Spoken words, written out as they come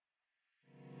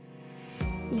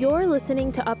You're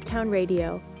listening to Uptown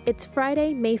Radio. It's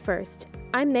Friday, May 1st.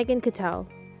 I'm Megan Cattell.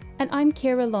 And I'm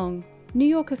Kira Long. New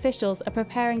York officials are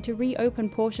preparing to reopen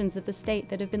portions of the state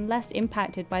that have been less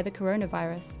impacted by the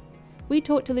coronavirus. We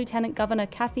talked to Lieutenant Governor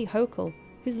Kathy Hochul,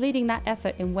 who's leading that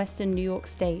effort in western New York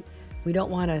State. We don't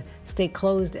want to stay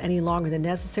closed any longer than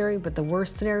necessary, but the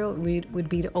worst scenario would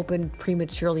be to open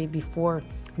prematurely before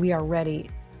we are ready.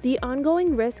 The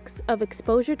ongoing risks of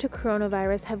exposure to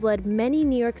coronavirus have led many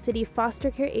New York City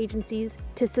foster care agencies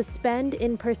to suspend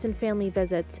in-person family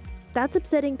visits. That's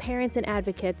upsetting parents and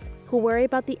advocates who worry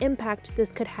about the impact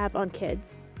this could have on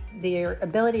kids. Their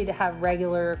ability to have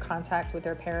regular contact with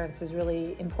their parents is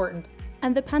really important.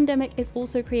 And the pandemic is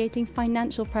also creating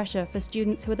financial pressure for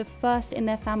students who are the first in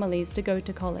their families to go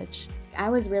to college. I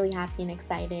was really happy and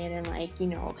excited and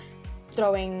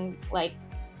throwing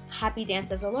happy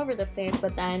dances all over the place,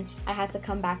 but then I had to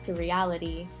come back to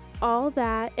reality. All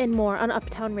that and more on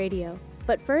Uptown Radio.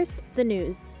 But first, the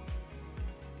news.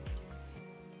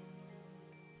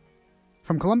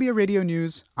 From Columbia Radio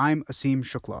News, I'm Asim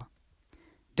Shukla.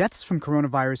 Deaths from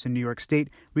coronavirus in New York State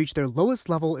reached their lowest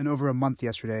level in over a month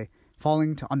yesterday,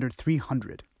 falling to under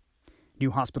 300.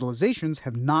 New hospitalizations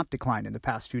have not declined in the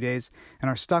past few days and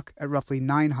are stuck at roughly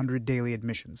 900 daily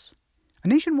admissions. A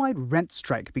nationwide rent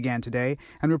strike began today,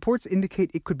 and reports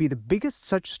indicate it could be the biggest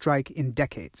such strike in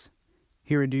decades.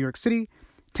 Here in New York City,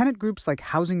 tenant groups like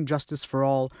Housing Justice for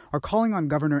All are calling on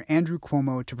Governor Andrew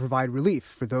Cuomo to provide relief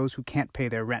for those who can't pay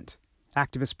their rent.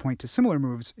 Activists point to similar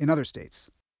moves in other states.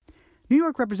 New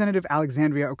York Representative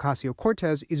Alexandria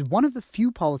Ocasio-Cortez is one of the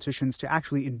few politicians to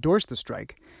actually endorse the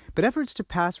strike, but efforts to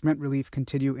pass rent relief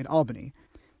continue in Albany.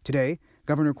 Today,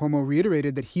 Governor Cuomo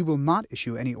reiterated that he will not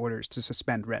issue any orders to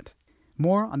suspend rent.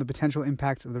 More on the potential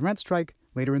impacts of the rent strike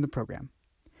later in the program.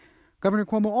 Governor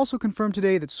Cuomo also confirmed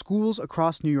today that schools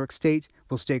across New York State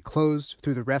will stay closed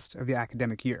through the rest of the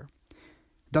academic year.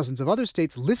 Dozens of other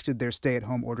states lifted their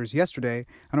stay-at-home orders yesterday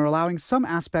and are allowing some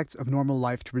aspects of normal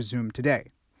life to resume today.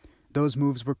 Those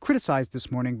moves were criticized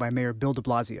this morning by Mayor Bill de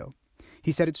Blasio.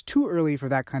 He said it's too early for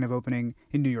that kind of opening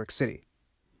in New York City.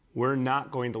 We're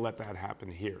not going to let that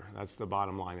happen here. That's the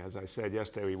bottom line. As I said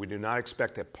yesterday, we do not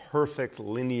expect a perfect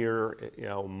linear,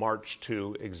 march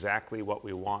to exactly what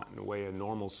we want in the way of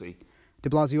normalcy. De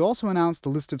Blasio also announced the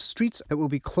list of streets that will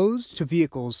be closed to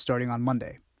vehicles starting on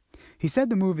Monday. He said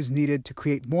the move is needed to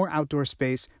create more outdoor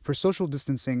space for social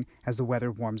distancing as the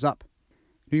weather warms up.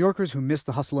 New Yorkers who miss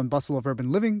the hustle and bustle of urban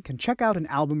living can check out an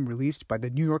album released by the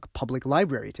New York Public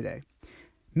Library today.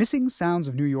 Missing Sounds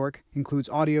of New York includes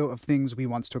audio of things we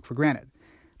once took for granted,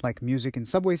 like music in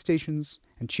subway stations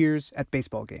and cheers at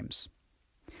baseball games.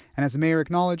 And as the mayor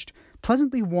acknowledged,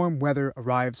 pleasantly warm weather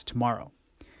arrives tomorrow.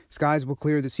 Skies will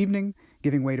clear this evening,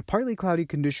 giving way to partly cloudy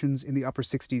conditions in the upper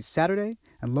 60s Saturday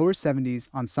and lower 70s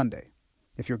on Sunday.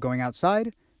 If you're going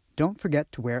outside, don't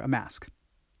forget to wear a mask.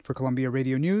 For Columbia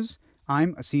Radio News,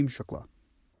 I'm Asim Shukla.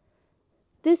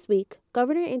 This week,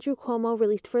 Governor Andrew Cuomo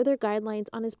released further guidelines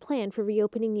on his plan for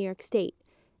reopening New York State.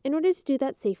 In order to do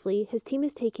that safely, his team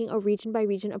is taking a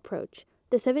region-by-region approach.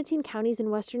 The 17 counties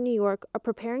in western New York are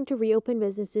preparing to reopen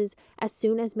businesses as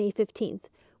soon as May 15th,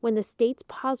 when the state's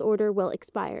pause order will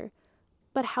expire.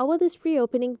 But how will this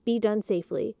reopening be done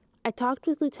safely? I talked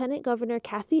with Lieutenant Governor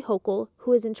Kathy Hochul,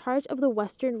 who is in charge of the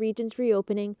western region's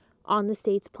reopening, on the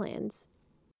state's plans.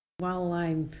 While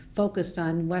I'm focused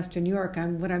on Western New York,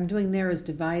 what I'm doing there is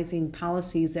devising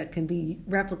policies that can be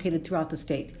replicated throughout the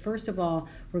state. First of all,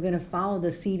 we're going to follow the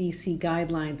CDC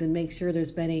guidelines and make sure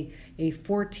there's been a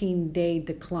 14-day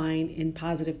decline in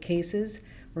positive cases.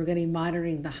 We're going to be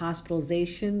monitoring the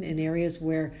hospitalization in areas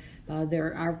where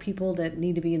there are people that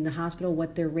need to be in the hospital,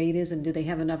 what their rate is, and do they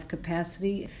have enough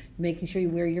capacity, making sure you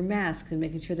wear your mask and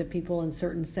making sure that people in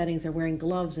certain settings are wearing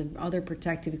gloves and other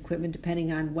protective equipment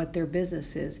depending on what their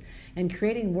business is, and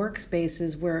creating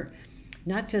workspaces where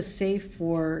not just safe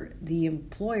for the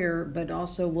employer, but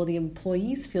also will the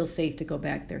employees feel safe to go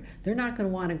back there. They're not going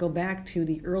to want to go back to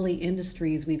the early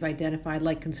industries we've identified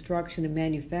like construction and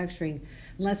manufacturing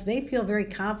unless they feel very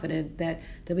confident that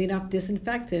there'll be enough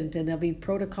disinfectant and there'll be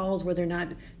protocols where they're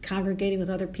not congregating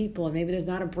with other people, and maybe there's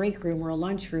not a break room or a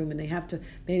lunch room and they have to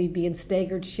maybe be in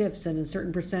staggered shifts and a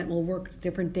certain percent will work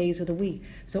different days of the week.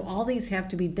 So all these have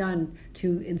to be done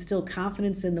to instill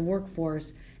confidence in the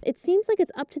workforce. It seems like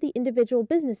it's up to the individual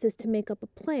businesses to make up a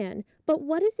plan, but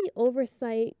what is the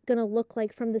oversight going to look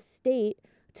like from the state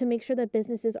to make sure that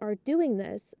businesses are doing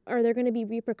this? Are there going to be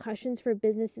repercussions for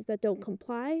businesses that don't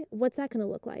comply? What's that going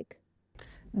to look like?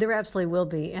 There absolutely will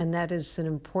be, and that is an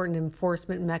important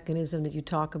enforcement mechanism that you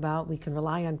talk about. We can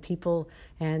rely on people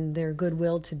and their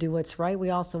goodwill to do what's right. We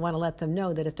also want to let them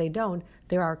know that if they don't,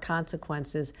 there are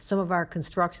consequences. Some of our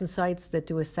construction sites that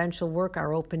do essential work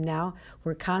are open now.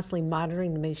 We're constantly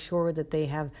monitoring to make sure that they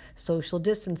have social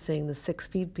distancing, the 6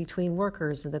 feet between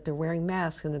workers, and that they're wearing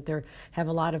masks, and that they have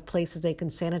a lot of places they can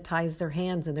sanitize their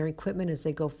hands and their equipment as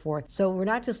they go forth. So we're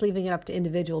not just leaving it up to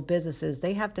individual businesses.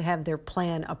 They have to have their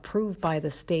plan approved by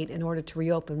the state in order to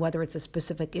reopen, whether it's a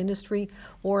specific industry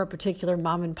or a particular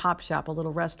mom and pop shop, a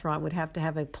little restaurant would have to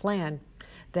have a plan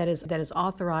that is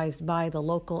authorized by the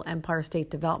local Empire State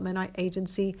Development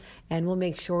Agency, and we'll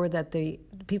make sure that the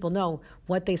people know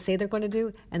what they say they're going to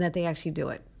do and that they actually do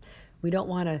it. We don't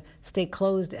want to stay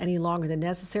closed any longer than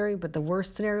necessary, but the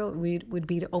worst scenario would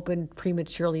be to open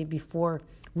prematurely before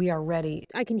we are ready.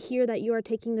 I can hear that you are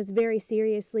taking this very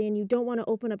seriously and you don't want to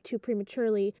open up too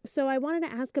prematurely. So I wanted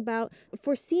to ask about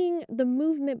foreseeing the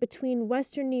movement between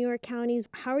Western New York counties.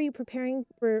 How are you preparing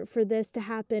for this to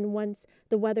happen once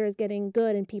the weather is getting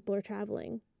good and people are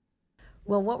traveling?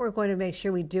 Well, what we're going to make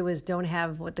sure we do is don't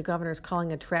have what the governor is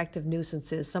calling attractive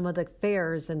nuisances. Some of the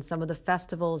fairs and some of the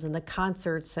festivals and the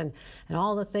concerts and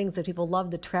all the things that people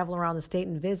love to travel around the state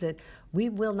and visit, we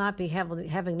will not be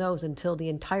having those until the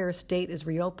entire state is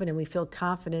reopened and we feel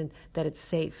confident that it's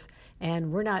safe.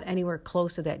 And we're not anywhere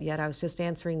close to that yet. I was just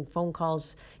answering phone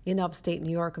calls in upstate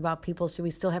New York about people, so we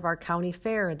still have our county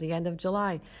fair at the end of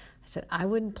July. I said, I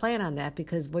wouldn't plan on that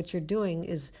because what you're doing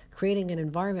is creating an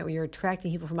environment where you're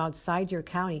attracting people from outside your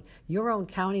county. Your own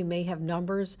county may have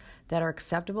numbers that are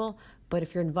acceptable, but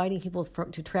if you're inviting people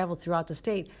to travel throughout the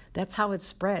state, that's how it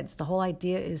spreads. The whole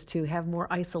idea is to have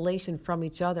more isolation from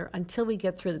each other until we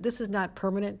get through it. This is not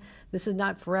permanent. This is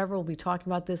not forever. We'll be talking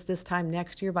about this time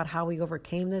next year about how we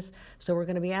overcame this. So we're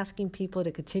going to be asking people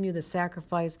to continue the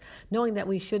sacrifice, knowing that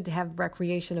we should have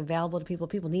recreation available to people.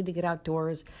 People need to get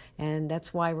outdoors, and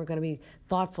that's why we're going to be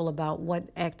thoughtful about what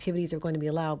activities are going to be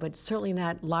allowed, but certainly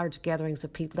not large gatherings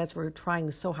of people. That's what we're trying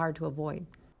so hard to avoid.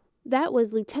 That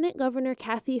was Lieutenant Governor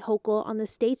Kathy Hochul on the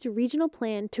state's regional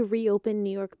plan to reopen New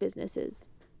York businesses.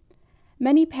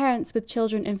 Many parents with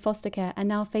children in foster care are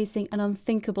now facing an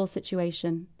unthinkable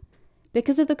situation.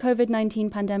 Because of the COVID-19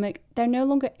 pandemic, they're no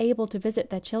longer able to visit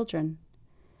their children.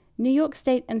 New York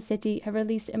State and City have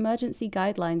released emergency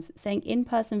guidelines saying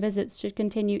in-person visits should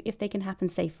continue if they can happen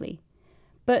safely.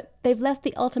 But they've left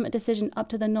the ultimate decision up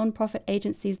to the nonprofit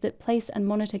agencies that place and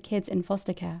monitor kids in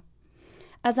foster care.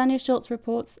 As Anya Schultz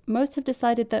reports, most have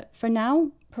decided that, for now,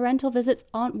 parental visits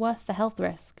aren't worth the health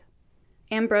risk.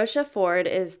 Ambrosia Ford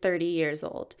is 30 years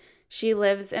old. She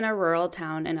lives in a rural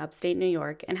town in upstate New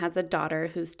York and has a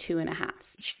daughter who's 2.5.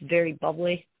 She's very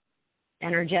bubbly,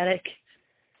 energetic,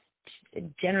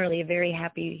 generally a very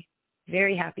happy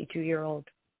 2-year-old.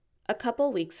 A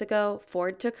couple weeks ago,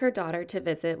 Ford took her daughter to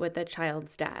visit with the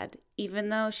child's dad, even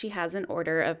though she has an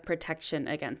order of protection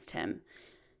against him.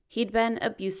 He'd been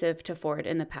abusive to Ford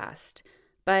in the past,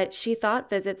 but she thought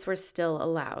visits were still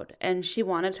allowed, and she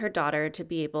wanted her daughter to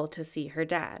be able to see her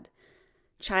dad.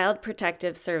 Child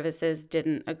Protective Services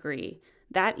didn't agree.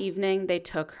 That evening, they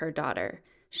took her daughter.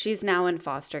 She's now in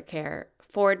foster care.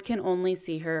 Ford can only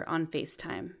see her on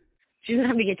FaceTime. She doesn't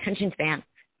have the attention span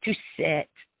to sit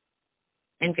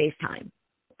and FaceTime.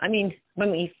 I mean,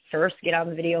 when we first get on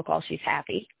the video call, she's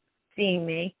happy seeing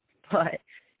me, but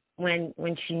when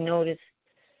she noticed,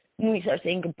 when we start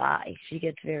saying goodbye, she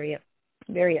gets very,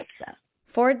 very upset.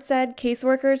 Ford said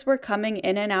caseworkers were coming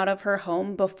in and out of her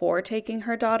home before taking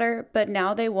her daughter, but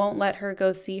now they won't let her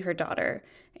go see her daughter,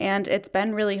 and it's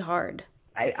been really hard.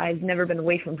 I've never been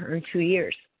away from her in 2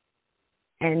 years,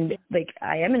 and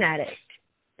I am an addict,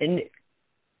 and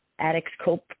addicts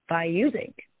cope by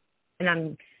using, and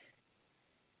I'm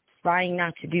trying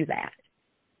not to do that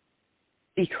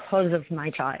because of my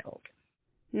child.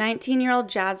 19-year-old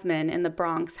Jasmine in the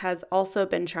Bronx has also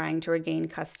been trying to regain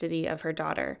custody of her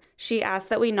daughter. She asked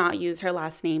that we not use her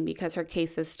last name because her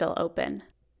case is still open.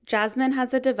 Jasmine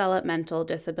has a developmental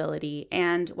disability,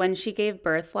 and when she gave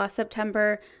birth last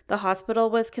September, the hospital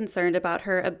was concerned about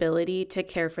her ability to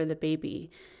care for the baby.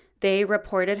 They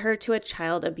reported her to a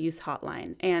child abuse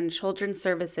hotline, and Children's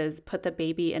Services put the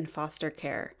baby in foster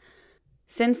care.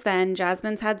 Since then,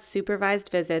 Jasmine's had supervised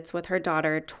visits with her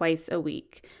daughter twice a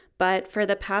week. But for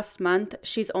the past month,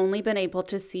 she's only been able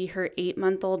to see her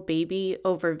 8-month-old baby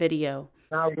over video.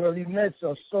 I really miss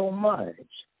her so much.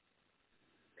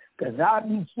 Because I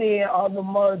be seeing other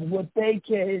mothers with their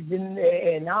kids in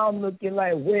there, and I'm looking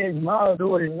like, where's my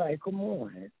daughter? Like, come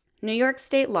on. New York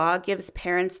state law gives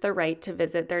parents the right to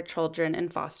visit their children in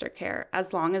foster care,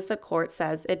 as long as the court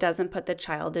says it doesn't put the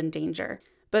child in danger.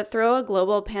 But throw a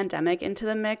global pandemic into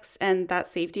the mix, and that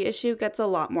safety issue gets a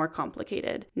lot more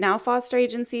complicated. Now foster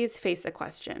agencies face a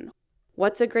question.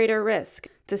 What's a greater risk,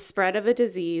 the spread of a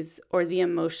disease or the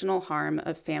emotional harm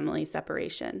of family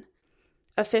separation?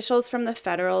 Officials from the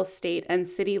federal, state, and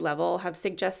city level have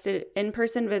suggested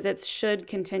in-person visits should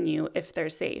continue if they're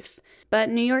safe.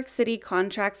 But New York City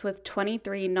contracts with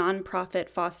 23 nonprofit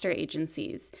foster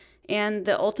agencies, and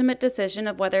the ultimate decision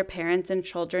of whether parents and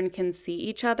children can see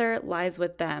each other lies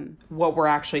with them. What we're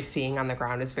actually seeing on the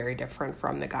ground is very different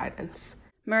from the guidance.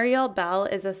 Muriel Bell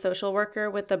is a social worker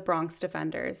with the Bronx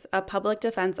Defenders, a public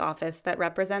defense office that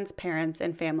represents parents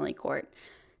in family court.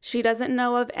 She doesn't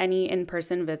know of any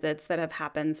in-person visits that have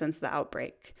happened since the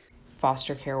outbreak.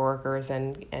 Foster care workers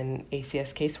and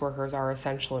ACS caseworkers are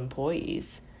essential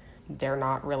employees. They're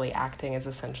not really acting as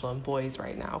essential employees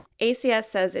right now. ACS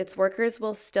says its workers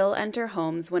will still enter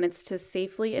homes when it's to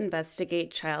safely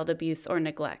investigate child abuse or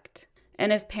neglect.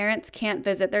 And if parents can't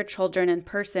visit their children in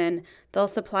person, they'll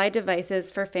supply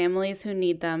devices for families who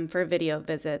need them for video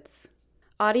visits.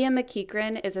 Audia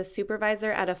McEachran is a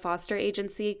supervisor at a foster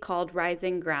agency called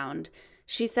Rising Ground.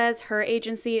 She says her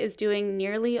agency is doing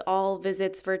nearly all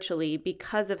visits virtually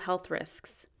because of health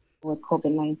risks. With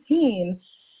COVID-19,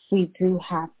 we do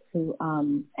have to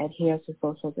adhere to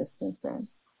social distancing.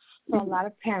 So a lot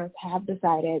of parents have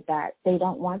decided that they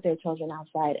don't want their children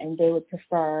outside and they would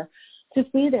prefer to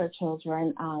see their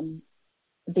children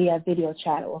via video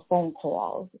chat or phone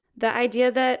calls. The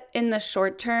idea that in the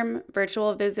short term,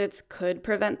 virtual visits could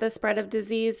prevent the spread of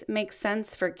disease makes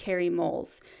sense for Carrie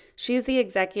Moles. She's the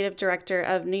executive director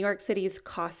of New York City's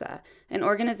CASA, an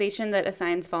organization that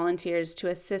assigns volunteers to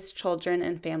assist children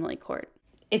in family court.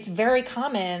 It's very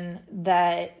common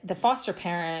that the foster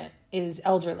parent is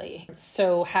elderly.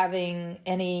 So having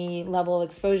any level of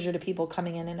exposure to people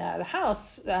coming in and out of the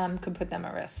house could put them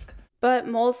at risk. But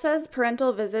Moles says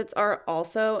parental visits are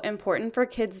also important for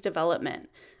kids'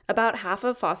 development. About half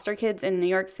of foster kids in New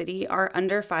York City are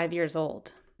under 5 years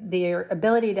old. Their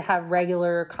ability to have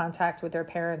regular contact with their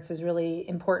parents is really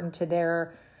important to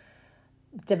their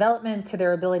development, to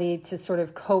their ability to sort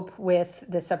of cope with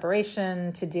the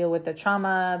separation, to deal with the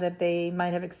trauma that they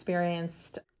might have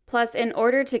experienced. Plus, in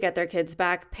order to get their kids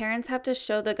back, parents have to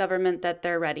show the government that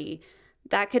they're ready.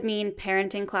 That could mean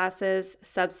parenting classes,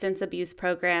 substance abuse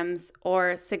programs,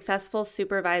 or successful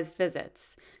supervised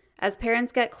visits. As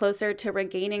parents get closer to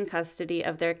regaining custody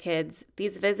of their kids,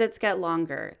 these visits get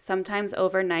longer, sometimes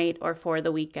overnight or for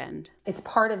the weekend. It's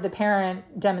part of the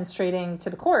parent demonstrating to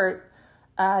the court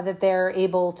that they're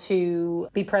able to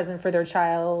be present for their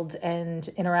child and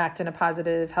interact in a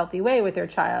positive, healthy way with their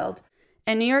child.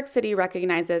 And New York City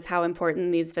recognizes how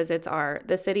important these visits are.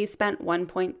 The city spent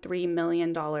 $1.3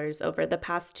 million over the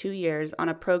past 2 years on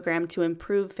a program to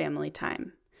improve family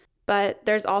time. But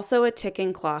there's also a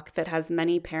ticking clock that has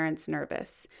many parents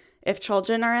nervous. If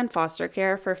children are in foster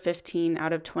care for 15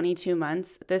 out of 22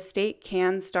 months, the state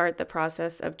can start the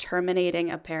process of terminating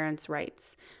a parent's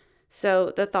rights.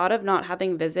 So the thought of not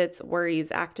having visits worries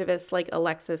activists like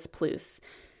Alexis Plus.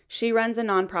 She runs a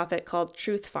nonprofit called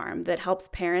Truth Farm that helps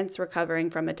parents recovering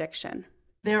from addiction.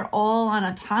 They're all on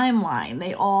a timeline.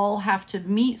 They all have to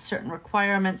meet certain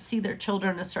requirements, see their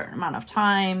children a certain amount of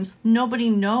times. Nobody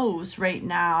knows right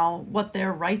now what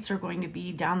their rights are going to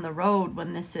be down the road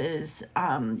when this is,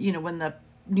 when the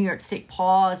New York State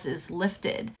pause is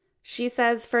lifted. She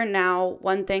says for now,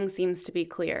 one thing seems to be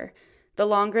clear. The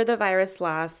longer the virus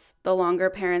lasts, the longer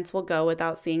parents will go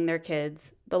without seeing their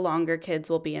kids, the longer kids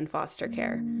will be in foster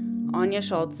care. Anya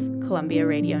Schultz, Columbia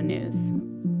Radio News.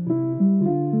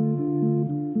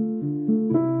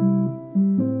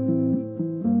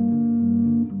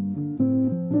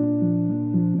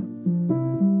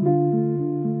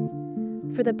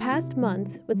 For the past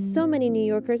month, with so many New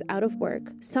Yorkers out of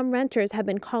work, some renters have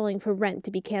been calling for rent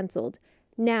to be canceled.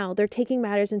 Now they're taking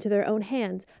matters into their own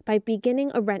hands by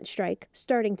beginning a rent strike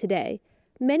starting today.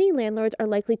 Many landlords are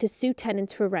likely to sue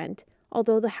tenants for rent,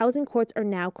 although the housing courts are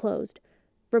now closed.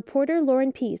 Reporter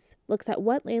Lauren Peace looks at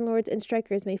what landlords and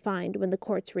strikers may find when the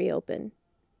courts reopen.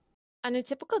 On a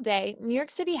typical day, New York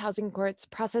City housing courts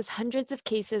process hundreds of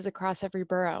cases across every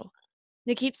borough.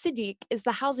 Nakeeb Siddiq is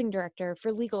the housing director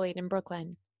for Legal Aid in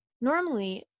Brooklyn.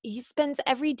 Normally, he spends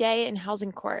every day in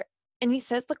housing court, and he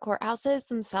says the courthouses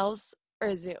themselves are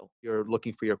a zoo. You're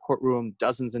looking for your courtroom,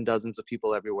 dozens and dozens of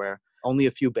people everywhere, only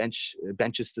a few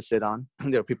benches to sit on.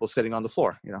 There are people sitting on the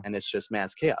floor, and it's just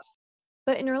mass chaos.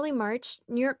 But in early March,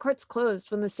 New York courts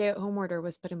closed when the stay-at-home order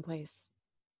was put in place.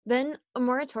 Then, a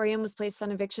moratorium was placed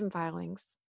on eviction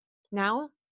filings. Now,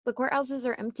 the courthouses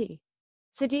are empty.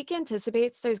 Siddiq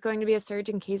anticipates there's going to be a surge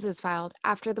in cases filed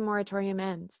after the moratorium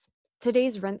ends.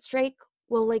 Today's rent strike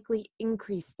will likely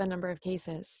increase the number of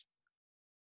cases.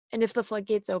 And if the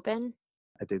floodgates open,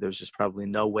 I think there's just probably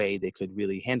no way they could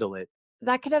really handle it.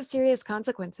 That could have serious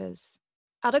consequences.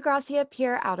 Altagracia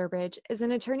Pierre Outerbridge is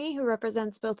an attorney who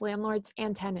represents both landlords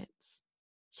and tenants.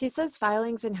 She says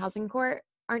filings in housing court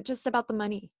aren't just about the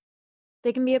money.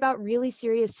 They can be about really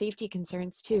serious safety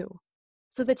concerns, too.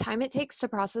 So the time it takes to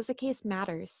process a case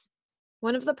matters.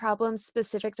 One of the problems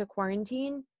specific to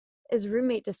quarantine is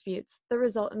roommate disputes that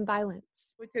result in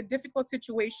violence. It's a difficult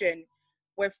situation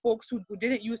where folks who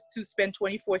didn't used to spend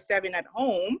 24/7 at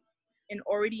home and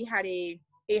already had a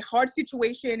hard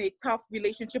situation, a tough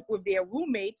relationship with their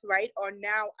roommates, right, are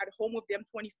now at home with them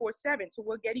 24/7. So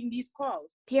we're getting these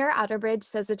calls. Pierre Outerbridge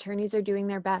says attorneys are doing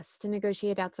their best to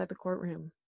negotiate outside the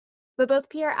courtroom. But both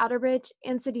Pierre Outerbridge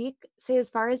and Sadiq say as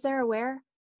far as they're aware,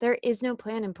 there is no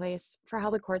plan in place for how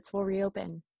the courts will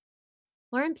reopen.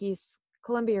 Lauren Peace,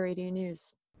 Columbia Radio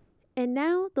News. And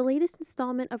now, the latest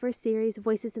installment of our series,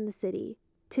 Voices in the City.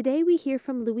 Today we hear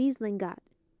from Louise Lingat,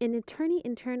 an attorney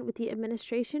intern with the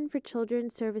Administration for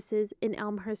Children's Services in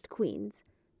Elmhurst, Queens.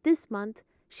 This month,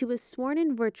 she was sworn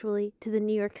in virtually to the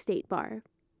New York State Bar.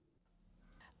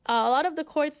 A lot of the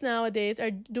courts nowadays are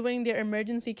doing their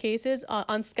emergency cases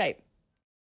on Skype.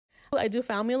 I do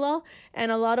family law,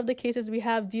 and a lot of the cases we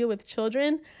have deal with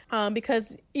children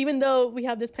because even though we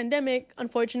have this pandemic,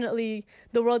 unfortunately,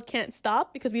 the world can't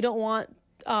stop because we don't want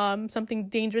something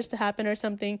dangerous to happen or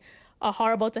something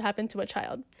horrible to happen to a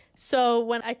child. So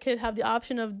when I could have the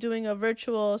option of doing a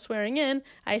virtual swearing in,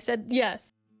 I said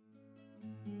yes.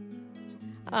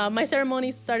 My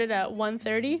ceremony started at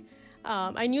 1:30.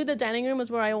 I knew the dining room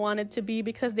was where I wanted to be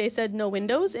because they said no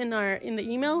windows in the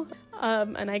email.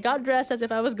 And I got dressed as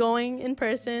if I was going in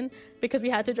person because we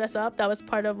had to dress up. That was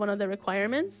part of one of the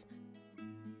requirements.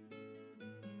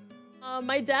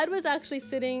 My dad was actually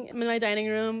sitting in my dining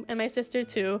room, and my sister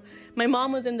too. My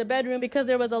mom was in the bedroom because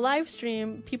there was a live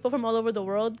stream. People from all over the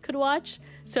world could watch.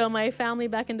 So my family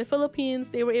back in the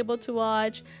Philippines, they were able to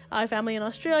watch. Our family in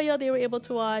Australia, they were able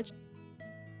to watch.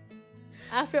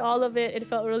 After all of it, it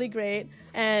felt really great,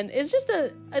 and it's just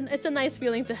it's a nice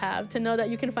feeling to have, to know that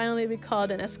you can finally be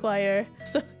called an esquire.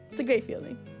 So it's a great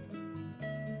feeling.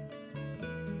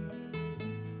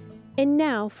 And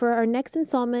now for our next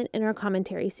installment in our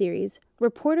commentary series,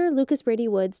 reporter Lucas Brady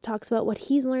Woods talks about what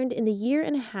he's learned in the year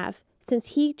and a half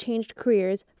since he changed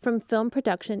careers from film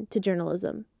production to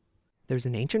journalism. There's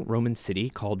an ancient Roman city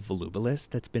called Volubilis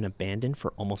that's been abandoned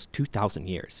for almost 2,000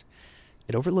 years.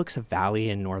 It overlooks a valley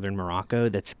in northern Morocco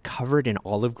that's covered in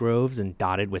olive groves and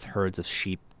dotted with herds of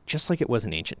sheep, just like it was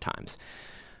in ancient times.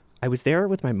 I was there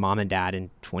with my mom and dad in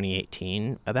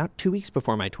 2018, about 2 weeks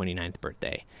before my 29th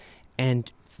birthday,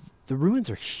 and the ruins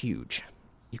are huge.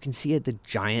 You can see the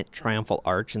giant triumphal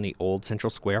arch in the old central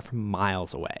square from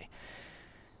miles away.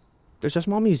 There's a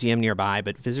small museum nearby,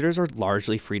 but visitors are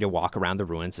largely free to walk around the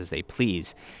ruins as they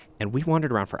please, and we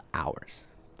wandered around for hours.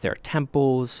 There are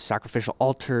temples, sacrificial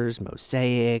altars,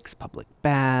 mosaics, public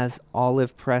baths,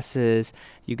 olive presses.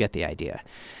 You get the idea.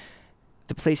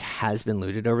 The place has been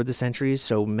looted over the centuries,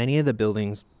 so many of the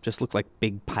buildings just look like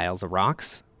big piles of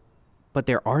rocks. But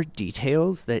there are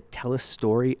details that tell a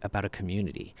story about a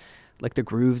community, like the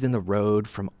grooves in the road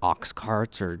from ox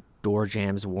carts or door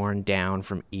jambs worn down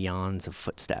from eons of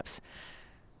footsteps.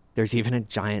 There's even a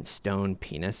giant stone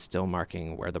penis still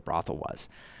marking where the brothel was.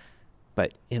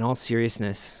 But in all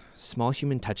seriousness, small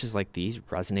human touches like these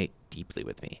resonate deeply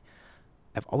with me.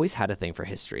 I've always had a thing for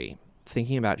history.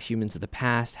 Thinking about humans of the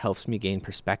past helps me gain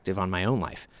perspective on my own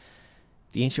life.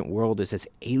 The ancient world is as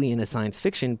alien as science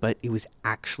fiction, but it was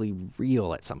actually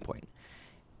real at some point.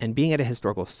 And being at a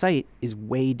historical site is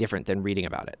way different than reading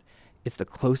about it. It's the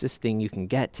closest thing you can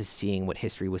get to seeing what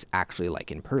history was actually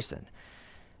like in person.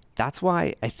 That's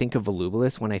why I think of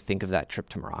Volubilis when I think of that trip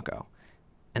to Morocco.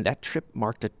 And that trip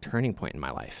marked a turning point in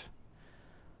my life.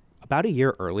 About a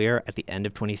year earlier, at the end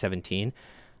of 2017,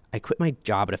 I quit my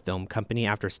job at a film company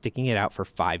after sticking it out for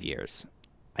 5 years.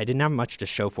 I didn't have much to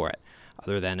show for it,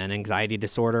 other than an anxiety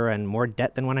disorder and more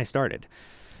debt than when I started.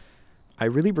 I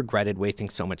really regretted wasting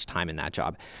so much time in that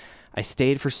job. I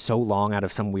stayed for so long out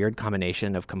of some weird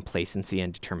combination of complacency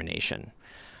and determination.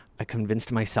 I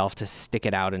convinced myself to stick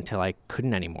it out until I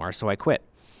couldn't anymore, so I quit.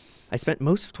 I spent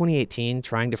most of 2018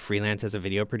 trying to freelance as a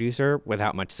video producer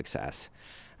without much success.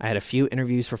 I had a few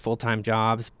interviews for full-time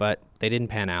jobs, but they didn't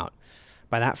pan out.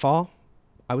 By that fall,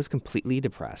 I was completely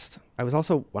depressed. I was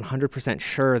also 100%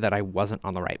 sure that I wasn't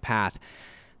on the right path.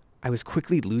 I was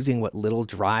quickly losing what little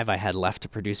drive I had left to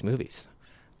produce movies.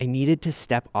 I needed to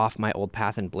step off my old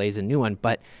path and blaze a new one,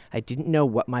 but I didn't know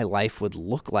what my life would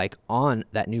look like on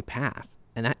that new path,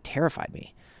 and that terrified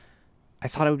me. I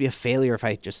thought I would be a failure if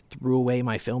I just threw away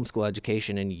my film school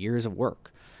education and years of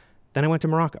work. Then I went to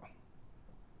Morocco.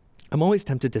 I'm always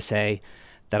tempted to say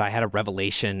that I had a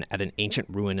revelation at an ancient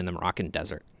ruin in the Moroccan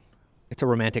desert. It's a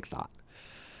romantic thought.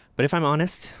 But if I'm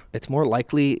honest, it's more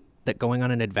likely that going on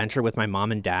an adventure with my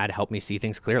mom and dad helped me see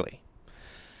things clearly.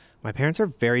 My parents are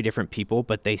very different people,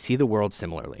 but they see the world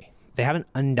similarly. They have an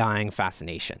undying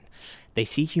fascination. They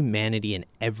see humanity in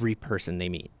every person they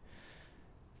meet.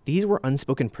 These were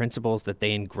unspoken principles that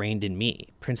they ingrained in me,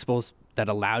 principles that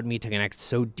allowed me to connect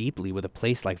so deeply with a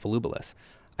place like Volubilis.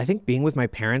 I think being with my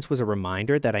parents was a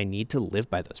reminder that I need to live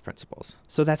by those principles.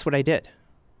 So that's what I did.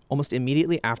 Almost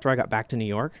immediately after I got back to New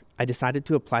York, I decided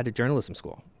to apply to journalism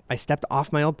school. I stepped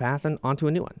off my old path and onto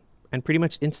a new one. And pretty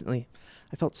much instantly,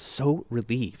 I felt so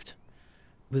relieved.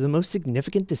 It was the most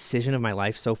significant decision of my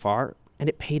life so far, and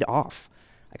it paid off.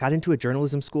 I got into a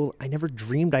journalism school I never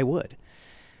dreamed I would.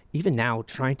 Even now,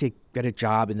 trying to get a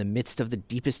job in the midst of the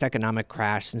deepest economic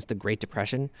crash since the Great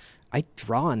Depression, I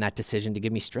draw on that decision to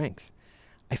give me strength.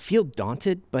 I feel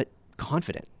daunted, but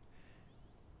confident.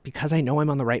 Because I know I'm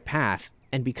on the right path,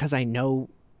 and because I know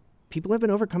people have been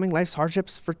overcoming life's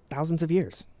hardships for thousands of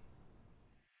years.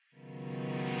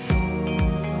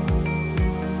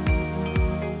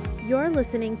 You're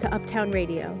listening to Uptown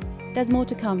Radio. There's more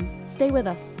to come. Stay with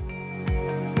us.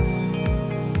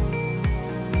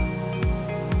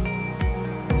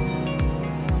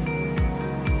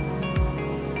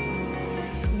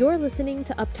 You're listening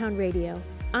to Uptown Radio.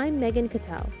 I'm Megan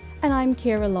Cattell. And I'm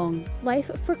Kira Long. Life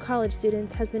for college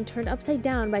students has been turned upside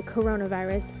down by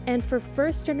coronavirus, and for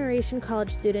first-generation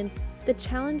college students, the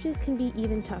challenges can be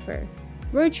even tougher.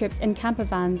 Road trips in camper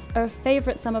vans are a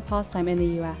favorite summer pastime in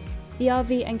the US. The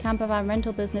RV and camper van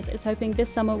rental business is hoping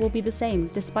this summer will be the same,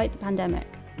 despite the pandemic.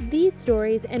 These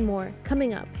stories and more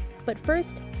coming up. But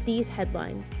first, these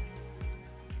headlines.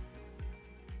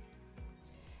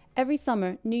 Every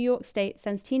summer, New York State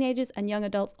sends teenagers and young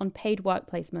adults on paid work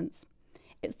placements.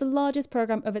 It's the largest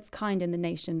program of its kind in the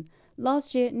nation.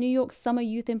 Last year, New York's Summer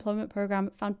Youth Employment Program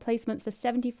found placements for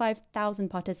 75,000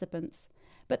 participants.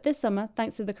 But this summer,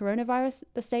 thanks to the coronavirus,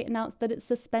 the state announced that it's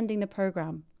suspending the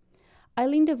program.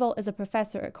 Eileen DeVault is a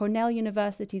professor at Cornell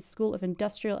University's School of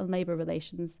Industrial and Labor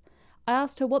Relations. I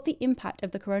asked her what the impact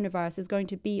of the coronavirus is going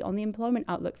to be on the employment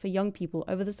outlook for young people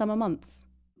over the summer months.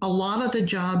 A lot of the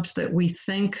jobs that we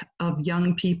think of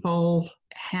young people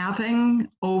having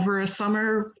over a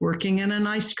summer, working in an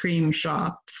ice cream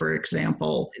shop, for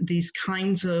example, these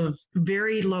kinds of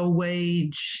very low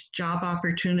wage job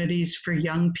opportunities for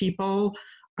young people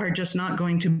are just not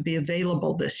going to be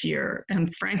available this year.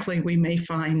 And frankly, we may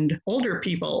find older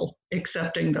people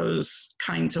accepting those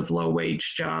kinds of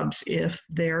low-wage jobs if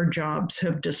their jobs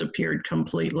have disappeared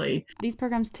completely. These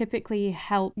programs typically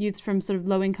help youths from sort of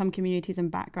low-income communities and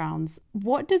backgrounds.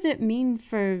 What does it mean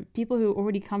for people who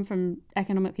already come from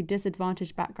economically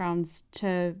disadvantaged backgrounds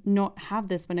to not have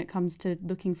this when it comes to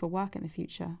looking for work in the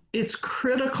future? It's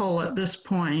critical at this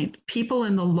point. People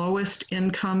in the lowest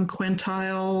income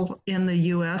quintile in the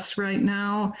U.S. right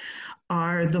now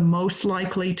are the most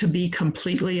likely to be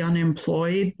completely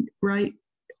unemployed right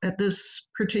at this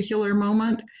particular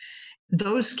moment.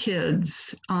 Those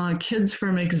kids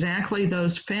from exactly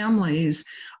those families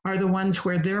are the ones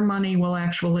where their money will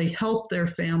actually help their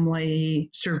family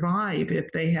survive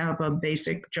if they have a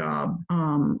basic job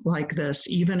like this,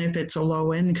 even if it's a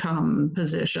low-income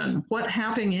position. What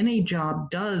having any job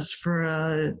does for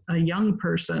a young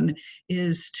person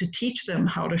is to teach them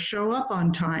how to show up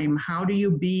on time. How do you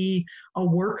be a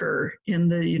worker in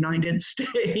the United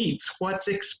States? What's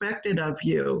expected of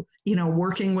you? You know,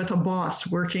 working with a boss,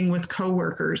 working with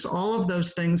coworkers, all of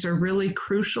those things are really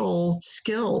crucial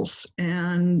skills.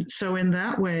 And so in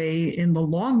that way, in the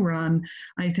long run,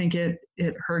 I think it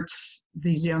hurts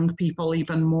these young people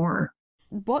even more.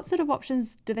 What sort of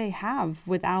options do they have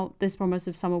without this promise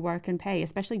of summer work and pay,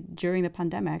 especially during the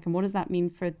pandemic? And what does that mean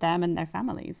for them and their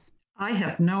families? I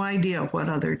have no idea what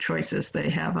other choices they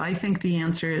have. I think the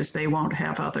answer is they won't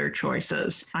have other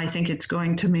choices. I think it's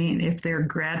going to mean if they're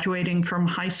graduating from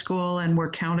high school and we're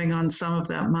counting on some of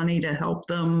that money to help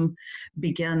them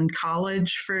begin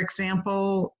college, for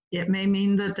example, it may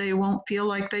mean that they won't feel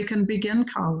like they can begin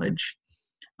college,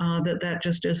 that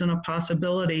just isn't a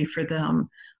possibility for them.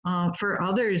 For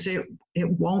others, it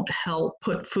won't help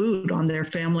put food on their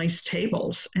families'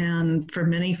 tables. And for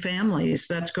many families,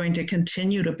 that's going to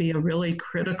continue to be a really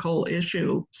critical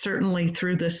issue, certainly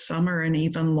through this summer and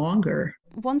even longer.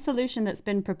 One solution that's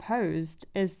been proposed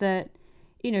is that,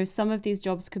 you know, some of these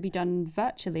jobs could be done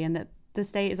virtually and that the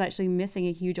state is actually missing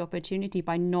a huge opportunity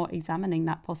by not examining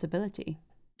that possibility.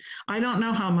 I don't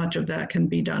know how much of that can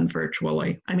be done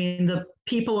virtually. I mean, the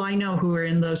people I know who are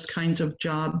in those kinds of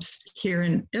jobs here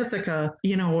in Ithaca,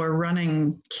 you know, are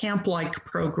running camp-like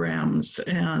programs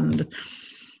and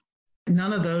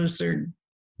None of those are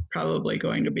probably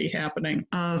going to be happening.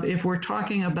 If we're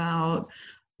talking about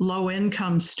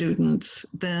low-income students,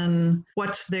 then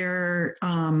what's their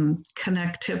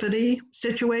connectivity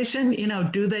situation?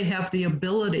 Do they have the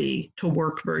ability to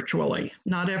work virtually?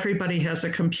 Not everybody has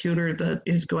a computer that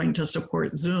is going to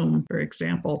support Zoom, for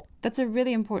example. That's a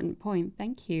really important point.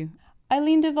 Thank you.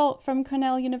 Eileen DeVault from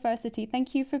Cornell University,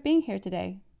 thank you for being here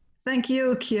today. Thank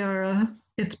you, Kiara.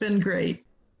 It's been great.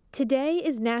 Today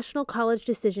is National College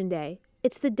Decision Day.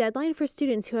 It's the deadline for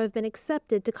students who have been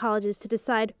accepted to colleges to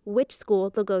decide which school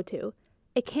they'll go to.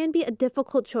 It can be a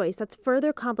difficult choice that's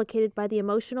further complicated by the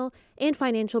emotional and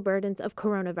financial burdens of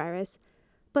coronavirus.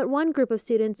 But one group of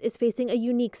students is facing a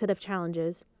unique set of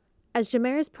challenges. As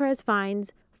Jamaris Perez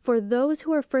finds, for those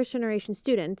who are first-generation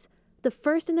students, the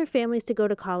first in their families to go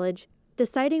to college,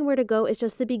 deciding where to go is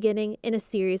just the beginning in a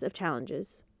series of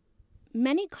challenges.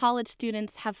 Many college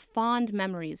students have fond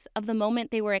memories of the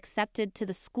moment they were accepted to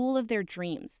the school of their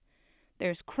dreams.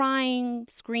 There's crying,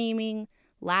 screaming,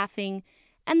 laughing,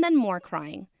 and then more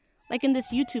crying, like in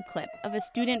this YouTube clip of a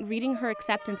student reading her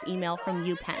acceptance email from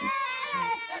UPenn.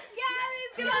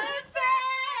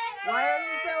 Why are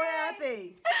you so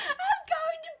happy? I'm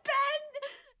going to bed!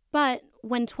 But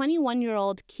when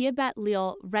 21-year-old Kiabet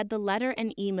Leal read the letter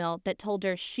and email that told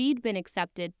her she'd been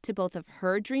accepted to both of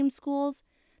her dream schools,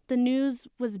 the news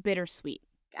was bittersweet.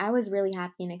 I was really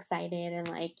happy and excited and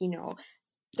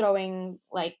throwing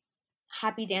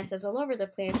happy dances all over the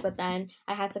place. But then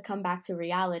I had to come back to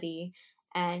reality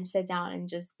and sit down and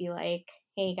just be like,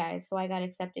 hey guys, so I got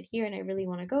accepted here and I really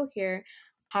want to go here.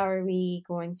 How are we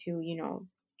going to,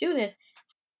 do this?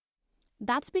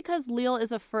 That's because Leal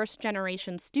is a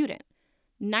first-generation student.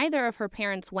 Neither of her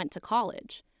parents went to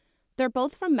college. They're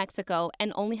both from Mexico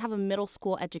and only have a middle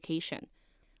school education.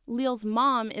 Leal's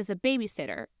mom is a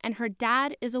babysitter, and her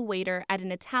dad is a waiter at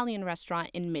an Italian restaurant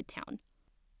in Midtown.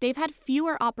 They've had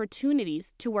fewer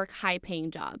opportunities to work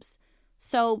high-paying jobs.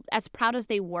 So, as proud as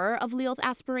they were of Leal's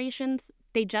aspirations,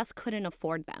 they just couldn't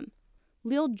afford them.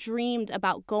 Leal dreamed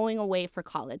about going away for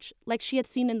college, like she had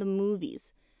seen in the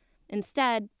movies.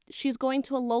 Instead, she's going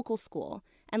to a local school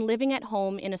and living at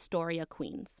home in Astoria,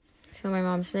 Queens. So my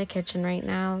mom's in the kitchen right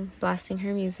now, blasting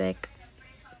her music.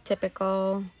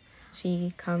 Typical.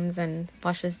 She comes and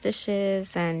washes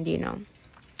dishes and,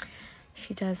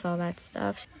 she does all that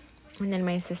stuff. And then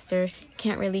my sister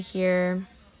can't really hear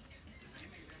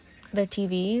the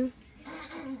TV,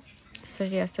 so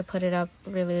she has to put it up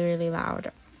really, really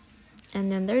loud. And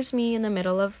then there's me in the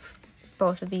middle of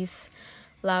both of these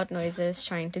loud noises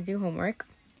trying to do homework.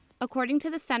 According to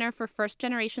the Center for First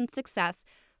Generation Success,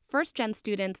 first-gen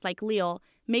students like Leal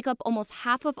make up almost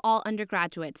half of all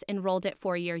undergraduates enrolled at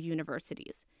four-year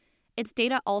universities. Its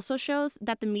data also shows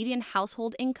that the median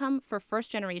household income for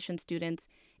first-generation students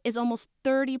is almost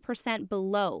 30%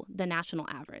 below the national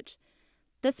average.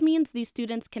 This means these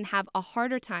students can have a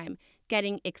harder time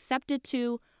getting accepted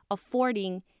to,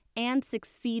 affording, and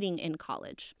succeeding in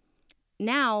college.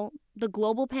 Now, the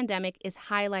global pandemic is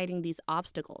highlighting these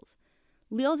obstacles.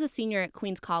 Leal's a senior at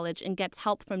Queens College and gets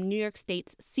help from New York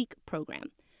State's SEEK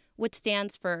program, which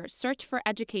stands for Search for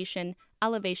Education,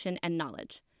 Elevation, and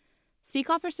Knowledge.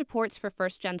 SEEK offers supports for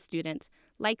first-gen students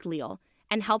like Leal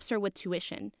and helps her with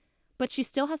tuition, but she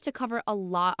still has to cover a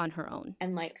lot on her own.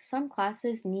 And some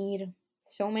classes need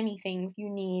so many things. You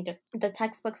need the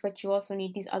textbooks, but you also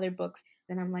need these other books.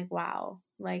 And I'm like, wow,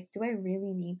 do I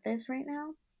really need this right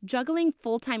now? Juggling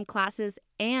full-time classes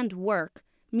and work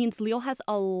means Leal has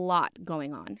a lot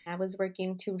going on. I was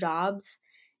working 2 jobs.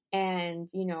 And,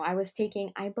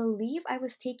 I believe I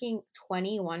was taking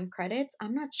 21 credits.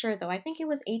 I'm not sure, though. I think it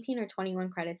was 18 or 21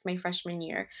 credits my freshman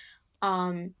year.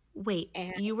 Wait,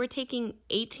 you were taking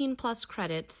 18 plus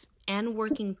credits and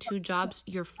working 2 jobs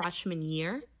your freshman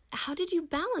year? How did you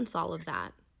balance all of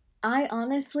that? I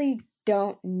honestly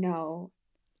don't know.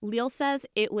 Leal says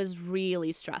it was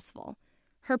really stressful.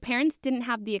 Her parents didn't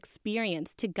have the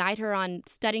experience to guide her on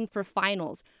studying for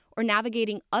finals or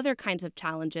navigating other kinds of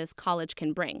challenges college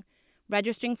can bring,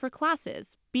 registering for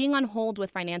classes, being on hold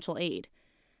with financial aid.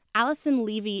 Allison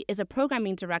Levy is a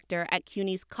programming director at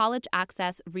CUNY's College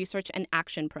Access Research and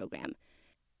Action program.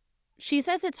 She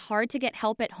says it's hard to get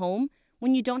help at home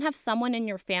when you don't have someone in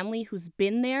your family who's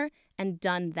been there and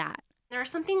done that. There are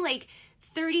something like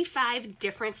 35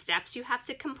 different steps you have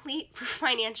to complete for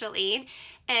financial aid,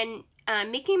 and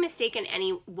making a mistake in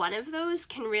any one of those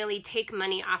can really take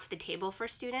money off the table for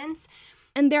students.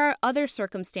 And there are other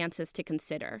circumstances to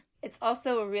consider. It's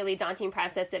also a really daunting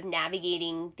process of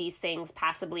navigating these things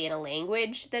possibly in a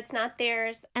language that's not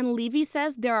theirs. And Levy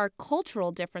says there are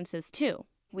cultural differences too.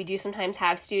 We do sometimes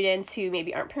have students who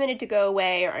maybe aren't permitted to go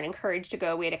away or aren't encouraged to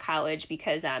go away to college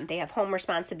because they have home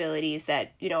responsibilities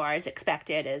that, are as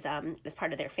expected as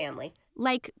part of their family.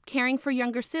 Like caring for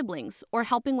younger siblings or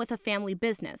helping with a family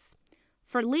business.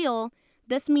 For Leal,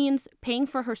 this means paying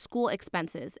for her school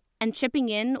expenses and chipping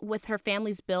in with her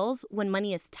family's bills when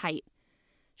money is tight.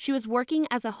 She was working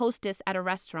as a hostess at a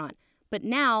restaurant, but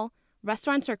now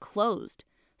restaurants are closed,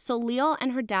 so Leal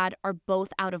and her dad are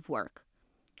both out of work.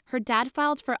 Her dad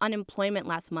filed for unemployment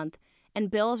last month, and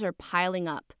bills are piling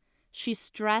up. She's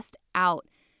stressed out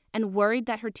and worried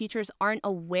that her teachers aren't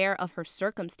aware of her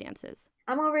circumstances.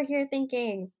 I'm over here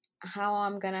thinking how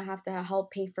I'm going to have to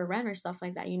help pay for rent or stuff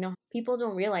like that. People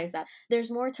don't realize that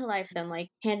there's more to life than like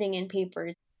handing in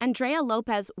papers. Andrea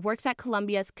Lopez works at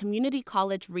Columbia's Community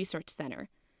College Research Center.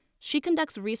 She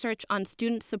conducts research on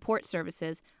student support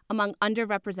services among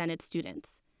underrepresented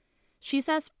students. She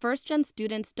says first-gen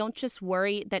students don't just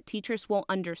worry that teachers won't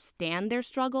understand their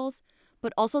struggles,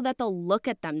 but also that they'll look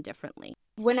at them differently.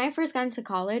 When I first got into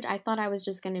college, I thought I was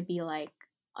just going to be like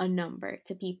a number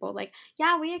to people. Like,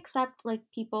 yeah, we accept like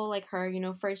people like her,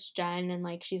 first gen, and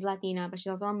like she's Latina, but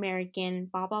she's also American,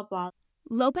 blah, blah, blah.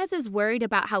 Lopez is worried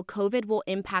about how COVID will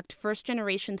impact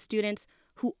first-generation students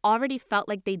who already felt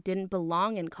like they didn't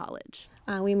belong in college.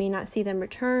 We may not see them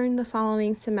return the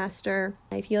following semester.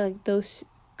 I feel like those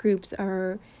groups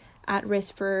are at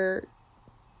risk for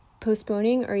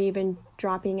postponing or even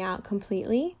dropping out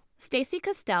completely. Stacey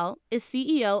Castell is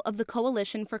CEO of the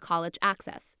Coalition for College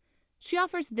Access. She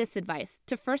offers this advice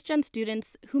to first-gen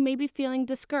students who may be feeling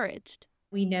discouraged.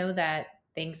 We know that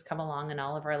things come along in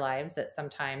all of our lives, that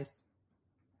sometimes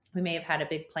we may have had a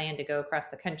big plan to go across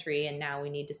the country and now we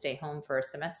need to stay home for a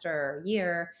semester or a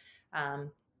year.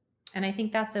 And I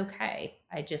think that's okay.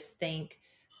 I just think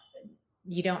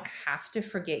you don't have to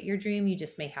forget your dream. You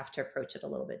just may have to approach it a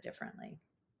little bit differently.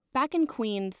 Back in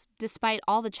Queens, despite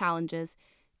all the challenges,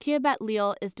 Kiabet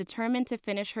Leal is determined to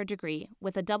finish her degree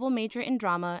with a double major in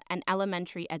drama and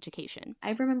elementary education.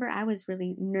 I remember I was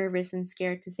really nervous and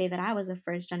scared to say that I was a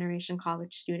first-generation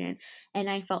college student, and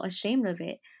I felt ashamed of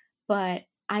it. But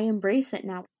I embrace it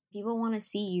now. People want to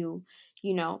see you,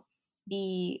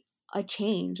 be a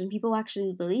change, and people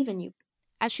actually believe in you.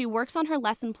 As she works on her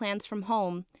lesson plans from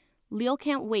home, Leal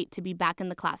can't wait to be back in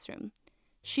the classroom.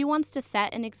 She wants to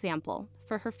set an example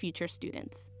for her future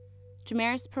students.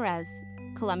 Jamaris Perez,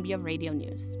 Columbia Radio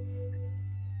News.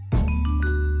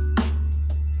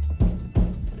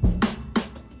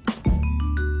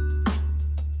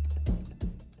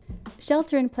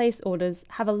 Shelter-in-place orders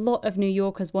have a lot of New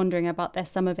Yorkers wondering about their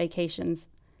summer vacations.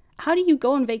 How do you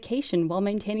go on vacation while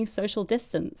maintaining social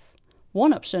distance?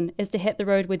 One option is to hit the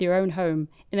road with your own home,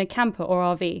 in a camper or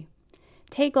RV.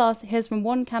 Tay Glass hears from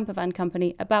one campervan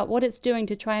company about what it's doing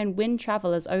to try and win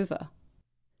travelers over.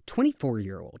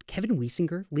 24-year-old Kevin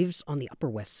Wiesinger lives on the Upper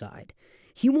West Side.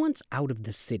 He wants out of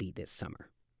the city this summer.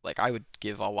 I would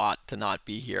give a lot to not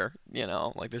be here,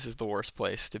 this is the worst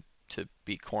place to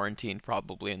be quarantined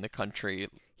probably in the country.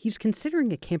 He's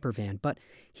considering a camper van, but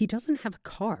he doesn't have a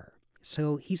car.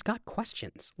 So he's got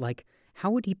questions, like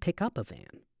how would he pick up a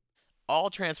van? All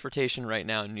transportation right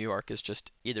now in New York is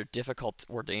just either difficult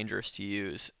or dangerous to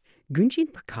use.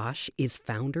 Gunjan Prakash is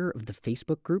founder of the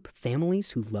Facebook group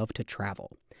Families Who Love to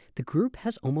Travel. The group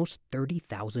has almost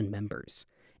 30,000 members.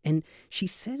 And she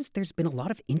says there's been a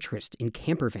lot of interest in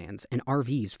camper vans and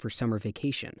RVs for summer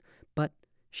vacation, but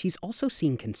she's also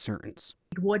seen concerns.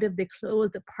 What if they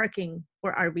close the parking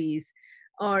for RVs,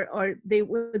 or they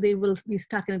will be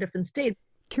stuck in a different state?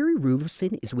 Carrie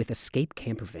Rulofson is with Escape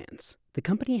Campervans. The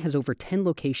company has over 10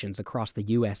 locations across the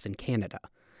U.S. and Canada.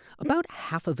 About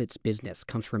half of its business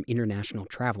comes from international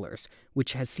travelers,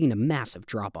 which has seen a massive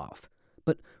drop-off.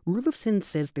 But Rulofson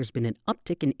says there's been an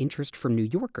uptick in interest from New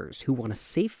Yorkers who want a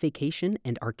safe vacation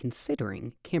and are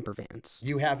considering campervans.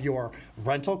 You have your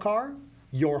rental car,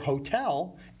 your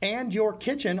hotel, and your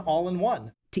kitchen all in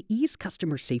one. To ease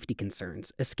customer safety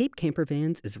concerns, Escape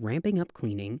Campervans is ramping up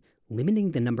cleaning,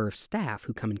 limiting the number of staff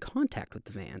who come in contact with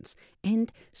the vans,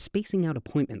 and spacing out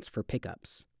appointments for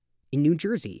pickups. In New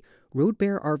Jersey, Road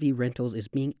Bear RV Rentals is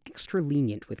being extra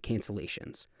lenient with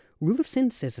cancellations.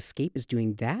 Rulofson says Escape is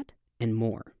doing that and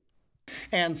more.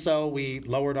 And so we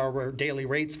lowered our daily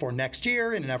rates for next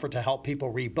year in an effort to help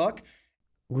people rebook.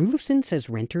 Rulofson says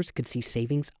renters could see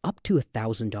savings up to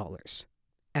 $1,000.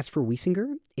 As for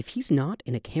Wiesinger, if he's not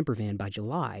in a camper van by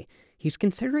July, he's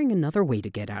considering another way to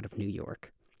get out of New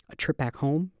York, a trip back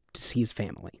home to see his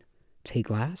family. Tay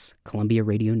Glass, Columbia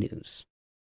Radio News.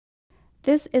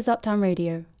 This is Uptown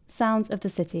Radio, sounds of the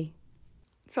city.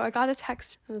 So I got a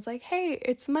text. I was like, hey,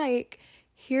 it's Mike.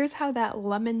 Here's how that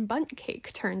lemon bundt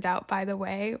cake turned out, by the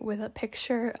way, with a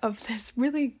picture of this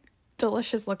really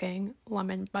delicious looking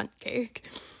lemon bundt cake.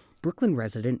 Brooklyn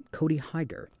resident Cody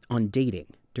Heiger on dating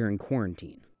during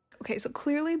quarantine. Okay, so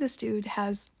clearly this dude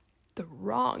has the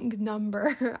wrong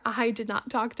number. I did not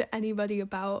talk to anybody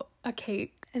about a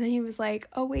cake. And then he was like,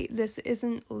 oh wait, this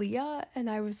isn't Leah? And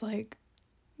I was like,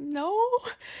 no.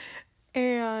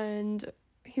 And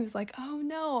he was like, oh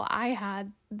no, I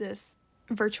had this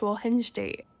virtual Hinge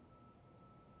date.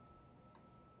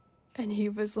 And he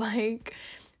was like,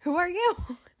 who are you?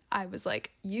 I was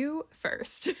like, you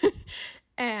first.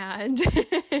 and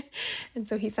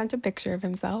so he sent a picture of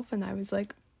himself, and I was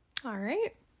like, all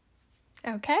right,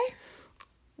 okay.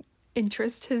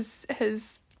 Interest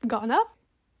has gone up.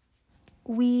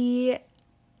 We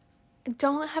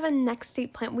don't have a next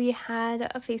date plan. We had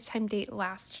a FaceTime date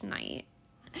last night,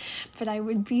 but I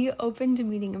would be open to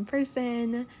meeting in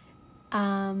person,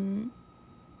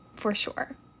 for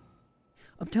sure.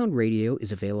 Uptown Radio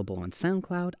is available on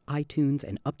SoundCloud, iTunes,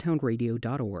 and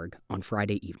uptownradio.org on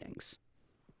Friday evenings.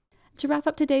 To wrap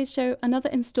up today's show, another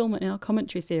installment in our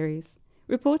commentary series.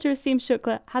 Reporter Asim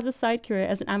Shukla has a side career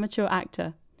as an amateur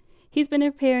actor. He's been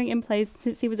appearing in plays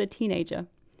since he was a teenager.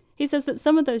 He says that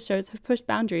some of those shows have pushed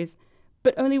boundaries,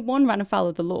 but only one ran afoul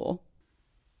of the law.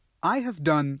 I have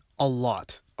done a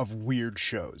lot of weird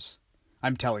shows.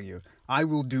 I'm telling you, I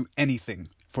will do anything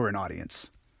for an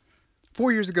audience.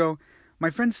 4 years ago, my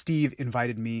friend Steve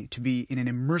invited me to be in an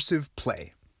immersive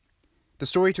play. The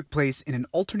story took place in an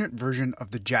alternate version of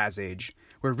the Jazz Age,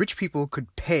 where rich people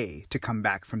could pay to come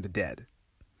back from the dead.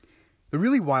 The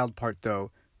really wild part,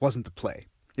 though, wasn't the play.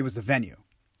 It was the venue.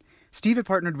 Steve had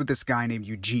partnered with this guy named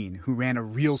Eugene, who ran a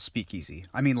real speakeasy.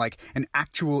 I mean, like an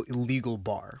actual illegal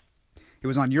bar. It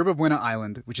was on Yerba Buena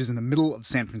Island, which is in the middle of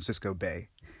San Francisco Bay.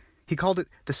 He called it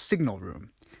the Signal Room,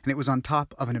 and it was on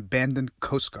top of an abandoned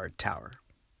Coast Guard tower.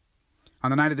 On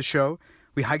the night of the show,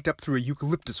 we hiked up through a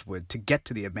eucalyptus wood to get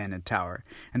to the abandoned tower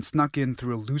and snuck in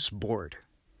through a loose board.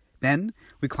 Then,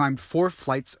 we climbed 4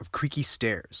 flights of creaky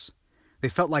stairs. They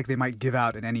felt like they might give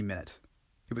out at any minute.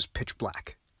 It was pitch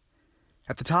black.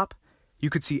 At the top,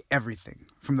 you could see everything,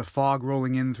 from the fog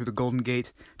rolling in through the Golden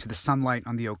Gate to the sunlight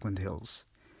on the Oakland Hills.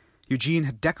 Eugene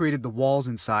had decorated the walls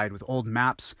inside with old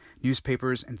maps,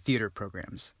 newspapers, and theater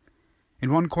programs.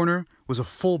 In one corner was a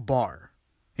full bar.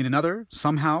 In another,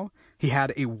 somehow, he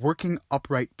had a working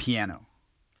upright piano.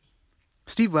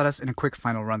 Steve led us in a quick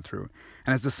final run-through,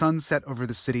 and as the sun set over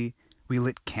the city, we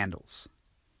lit candles.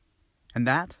 And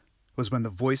that was when the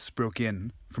voice broke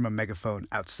in from a megaphone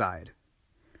outside.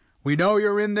 "We know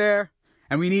you're in there,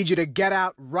 and we need you to get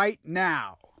out right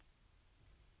now."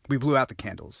 We blew out the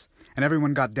candles, and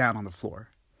everyone got down on the floor.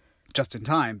 Just in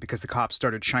time, because the cops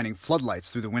started shining floodlights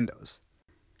through the windows.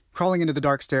 Crawling into the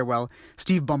dark stairwell,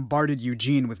 Steve bombarded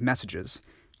Eugene with messages.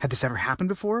 Had this ever happened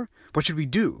before? What should we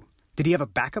do? Did he have a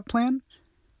backup plan?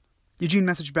 Eugene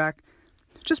messaged back,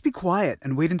 "Just be quiet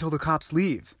and wait until the cops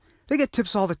leave. They get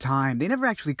tips all the time. They never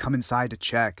actually come inside to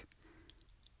check."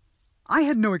 I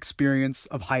had no experience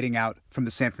of hiding out from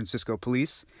the San Francisco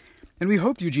police, and we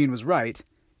hoped Eugene was right,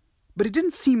 but it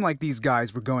didn't seem like these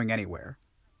guys were going anywhere.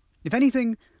 If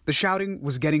anything, the shouting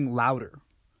was getting louder.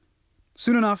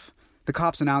 Soon enough, the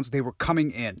cops announced they were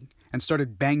coming in and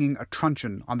started banging a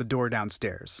truncheon on the door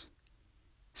downstairs.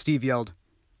 Steve yelled,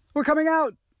 "We're coming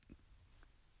out!"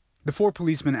 The 4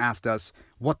 policemen asked us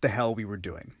what the hell we were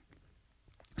doing.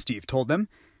 Steve told them,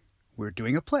 "We're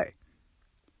doing a play."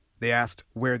 They asked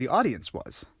where the audience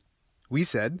was. We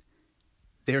said,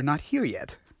 "They're not here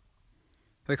yet."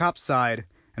 The cops sighed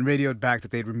and radioed back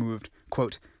that they'd removed,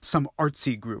 quote, "some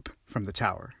artsy group" from the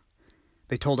tower.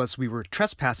 They told us we were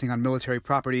trespassing on military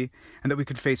property and that we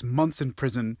could face months in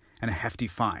prison and a hefty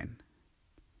fine.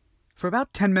 For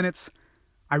about 10 minutes,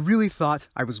 I really thought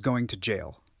I was going to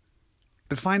jail.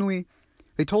 But finally,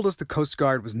 they told us the Coast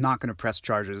Guard was not going to press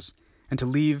charges and to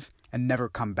leave and never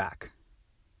come back.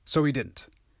 So we didn't.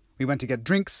 We went to get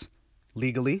drinks,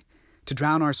 legally, to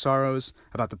drown our sorrows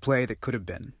about the play that could have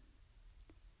been.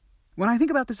 When I think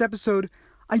about this episode,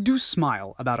 I do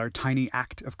smile about our tiny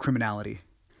act of criminality.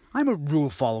 I'm a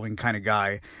rule-following kind of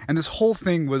guy, and this whole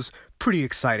thing was pretty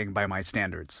exciting by my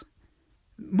standards.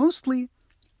 Mostly,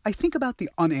 I think about the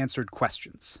unanswered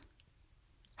questions.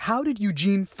 How did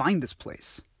Eugene find this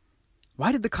place?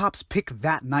 Why did the cops pick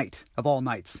that night, of all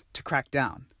nights, to crack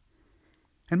down?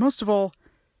 And most of all,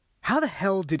 how the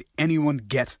hell did anyone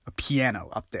get a piano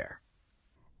up there?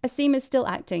 Asim is still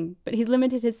acting, but he's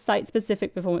limited his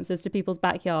site-specific performances to people's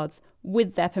backyards,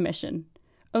 with their permission.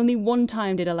 Only one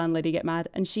time did a landlady get mad,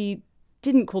 and she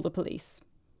didn't call the police.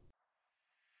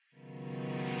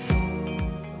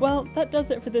 Well, that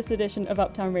does it for this edition of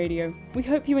Uptown Radio. We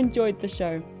hope you enjoyed the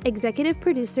show. Executive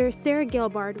producer Sarah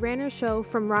Gilbard ran our show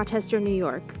from Rochester, New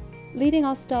York. Leading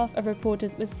our staff of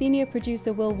reporters was senior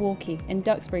producer Will Walkie in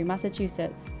Duxbury,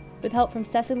 Massachusetts, with help from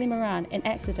Cecily Moran in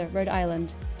Exeter, Rhode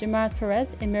Island, Damaris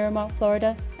Perez in Miramar,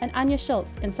 Florida, and Anya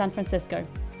Schultz in San Francisco.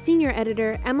 Senior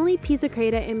editor Emily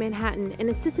Pizzacreta in Manhattan and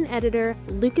assistant editor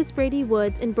Lucas Brady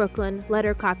Woods in Brooklyn led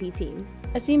our copy team.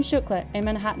 Asim Shukla in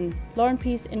Manhattan, Lauren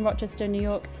Peace in Rochester, New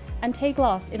York, and Tay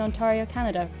Glass in Ontario,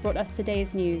 Canada brought us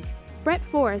today's news. Brett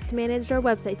Forrest managed our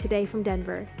website today from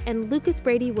Denver, and Lucas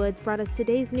Brady Woods brought us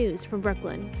today's news from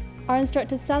Brooklyn. Our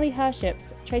instructors Sally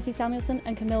Herships, Tracy Samuelson,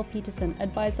 and Camille Peterson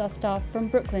advised our staff from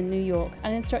Brooklyn, New York,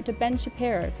 and instructor Ben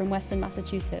Shapiro from Western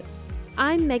Massachusetts.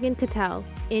 I'm Megan Cattell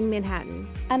in Manhattan.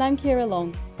 And I'm Kira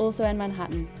Long, also in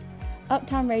Manhattan.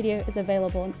 Uptown Radio is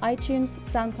available on iTunes,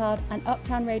 SoundCloud, and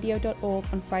uptownradio.org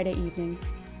on Friday evenings.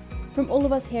 From all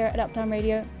of us here at Uptown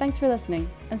Radio, thanks for listening,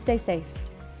 and stay safe.